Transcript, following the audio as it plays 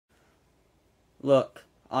Look,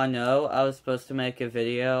 I know I was supposed to make a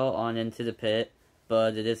video on Into the Pit,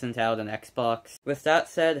 but it isn't out on Xbox. With that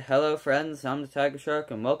said, hello friends, I'm the Tiger Shark,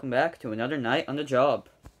 and welcome back to another night on the job.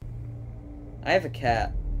 I have a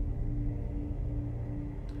cat.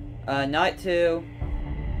 Night 2,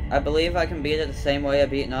 I believe I can beat it the same way I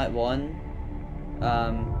beat Night 1.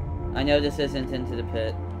 I know this isn't Into the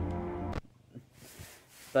Pit.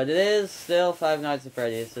 But it is still Five Nights at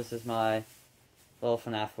Freddy's. This is my little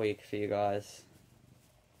FNAF week for you guys.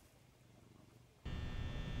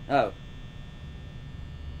 Oh.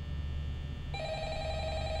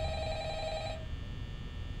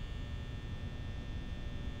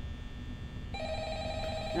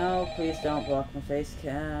 No, please don't block my face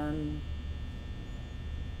cam.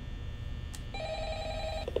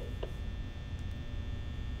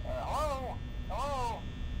 Hello? Hello?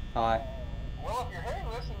 Hi. Well, if you're hearing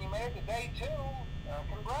this and you made it to day 2,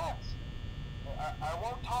 congrats. I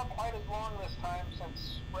won't talk quite as long this time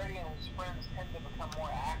since Freddy and his friends tend to become more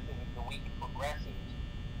active as the week progresses.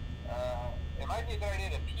 It might be a good idea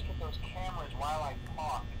to peek at those cameras while I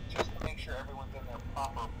talk, just to make sure everyone's in their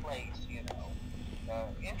proper place, you know.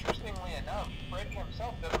 Interestingly enough, Freddy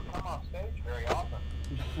himself doesn't come off stage very often.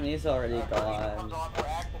 He's already He gone. comes on more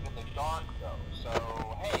active in the dark, though,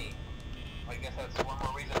 so hey, I guess that's one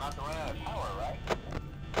more reason not to run out of power, right?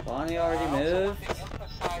 Bonnie already I also moved. want to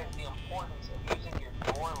emphasize the importance of using your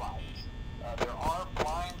door lights. There are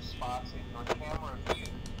blind spots in your camera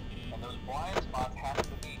view, and those blind spots happen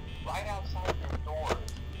to be right outside your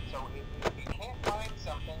doors. So if you can't find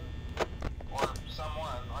something or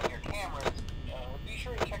someone on your cameras, be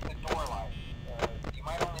sure to check the door light. You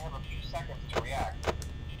might only have a few seconds to react.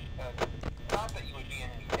 Not that you would be in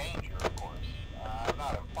any danger, of course. I'm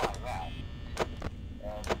not implying that.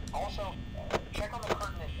 Also, check on the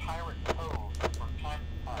curtain in Pirate Cove from time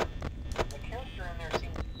to time. The character in there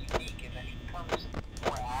seems unique in that he becomes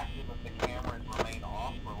more active if the cameras remain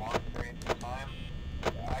off for long periods of time.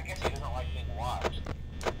 I guess he doesn't like being watched.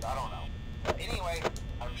 I don't know. Anyway,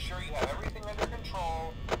 I'm sure you have everything under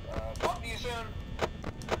control. Talk to you soon.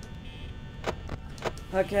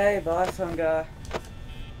 Okay, bye, some guy.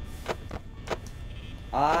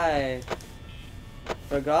 I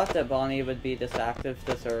forgot that Bonnie would be this active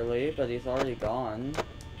this early, but he's already gone.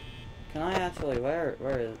 Can I actually, where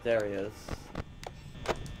is, there he is.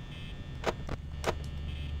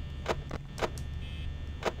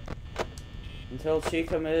 Until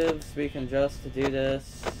Chica moves, we can just do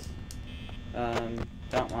this.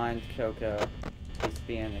 Don't mind Coco. He's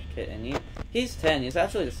being a kitten. He's 10, he's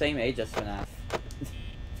actually the same age as FNAF. It's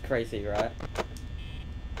crazy, right?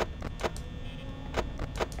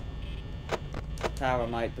 Power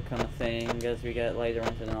might become a thing as we get later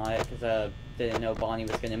into the night, because I didn't know Bonnie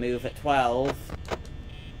was going to move at 12.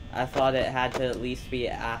 I thought it had to at least be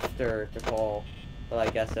after the call, but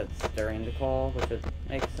I guess it's during the call, which would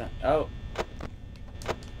make sense. Oh!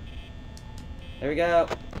 There we go!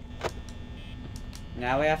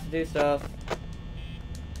 Now we have to do stuff.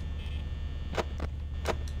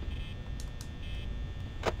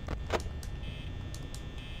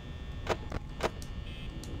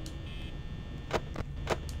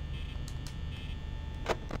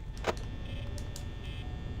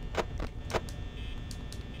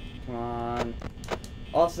 Come on.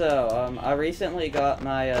 Also, I recently got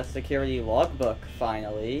my security logbook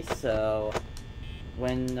finally, so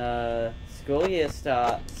when school year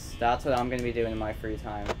starts, that's what I'm going to be doing in my free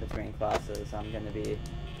time between classes. I'm going to be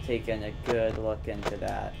taking a good look into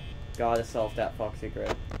that. Gotta solve that Foxy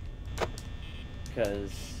grid.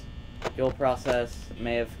 Because Guild Process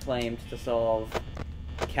may have claimed to solve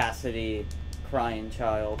Cassidy, Crying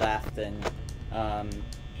Child, Afton.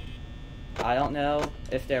 I don't know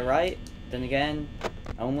if they're right. Then again,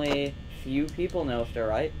 only few people know if they're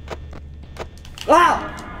right.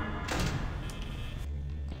 Ah!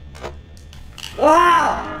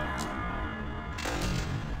 Ah!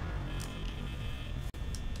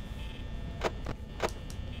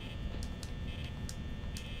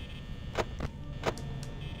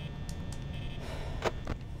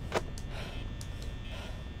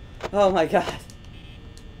 Oh my god.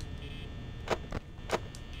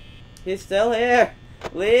 He's still here!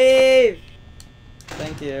 Leave!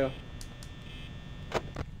 Thank you.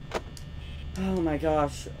 Oh my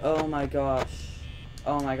gosh. Oh my gosh.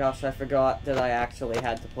 Oh my gosh, I forgot that I actually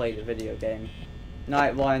had to play the video game.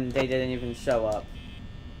 Night 1, they didn't even show up.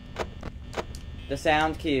 The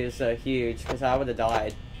sound cues are huge, because I would have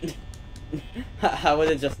died. I would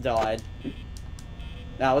have just died.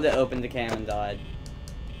 I would have opened the cam and died.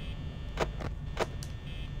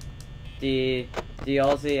 The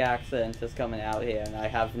Aussie accent is coming out here, and I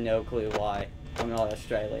have no clue why. I'm not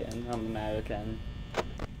Australian, I'm American.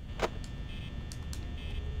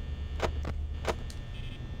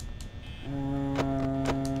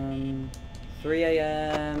 3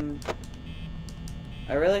 a.m.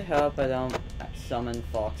 I really hope I don't summon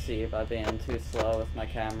Foxy by being too slow with my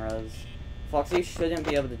cameras. Foxy shouldn't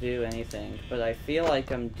be able to do anything, but I feel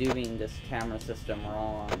like I'm doing this camera system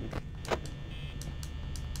wrong.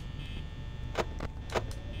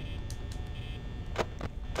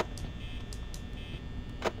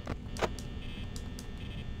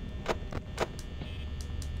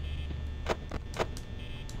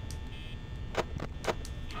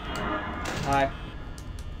 Hi.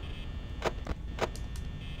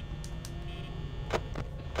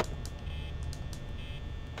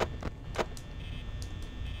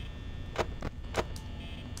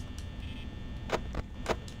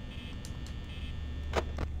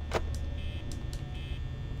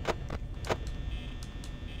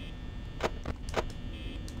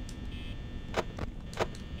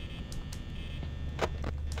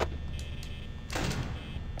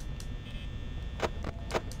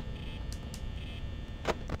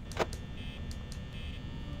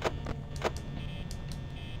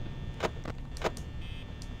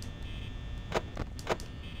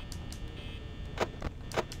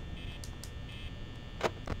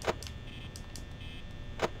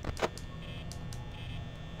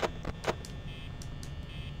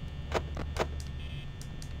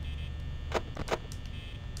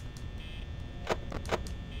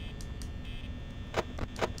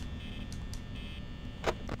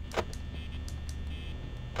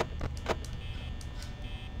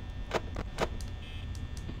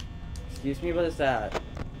 Excuse me, what is that?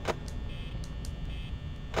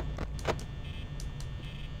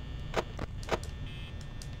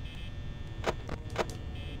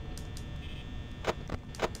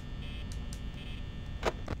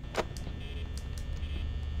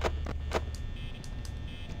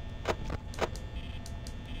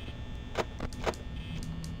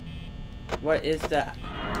 What is that?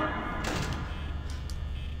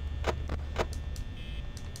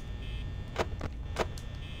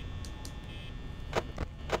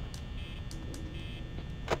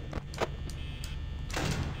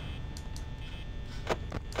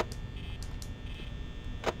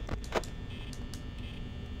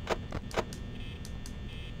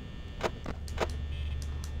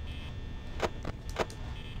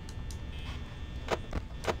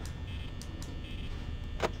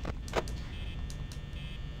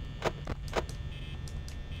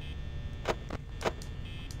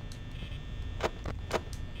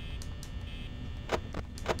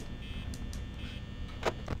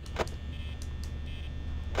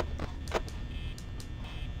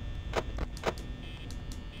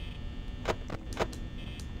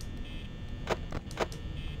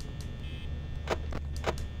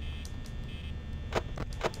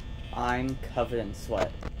 I'm covered in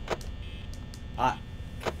sweat.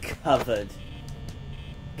 Covered.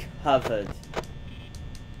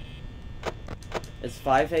 It's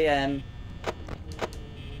 5 a.m.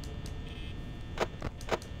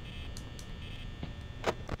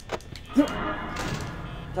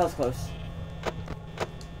 That was close.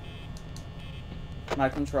 My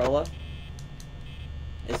controller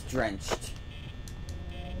is drenched.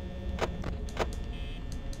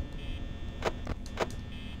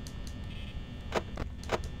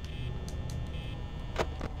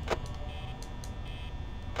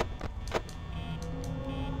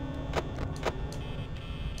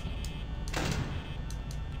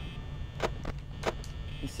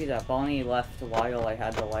 You see that Bonnie left while I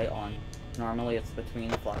had the light on. Normally it's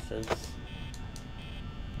between flashes.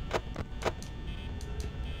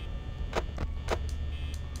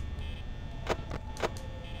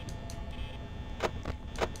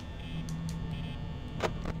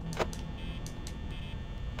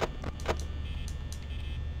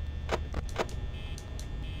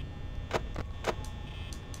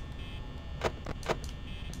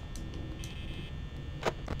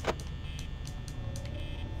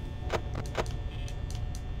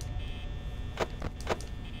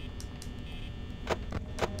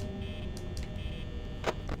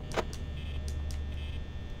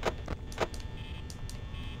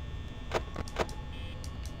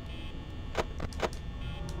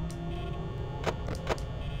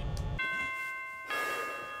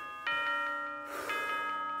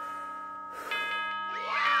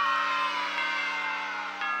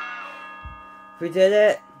 We did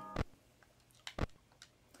it!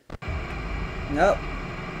 Nope.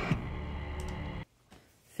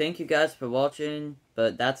 Thank you guys for watching,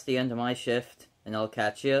 but that's the end of my shift, and I'll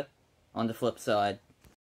catch you on the flip side.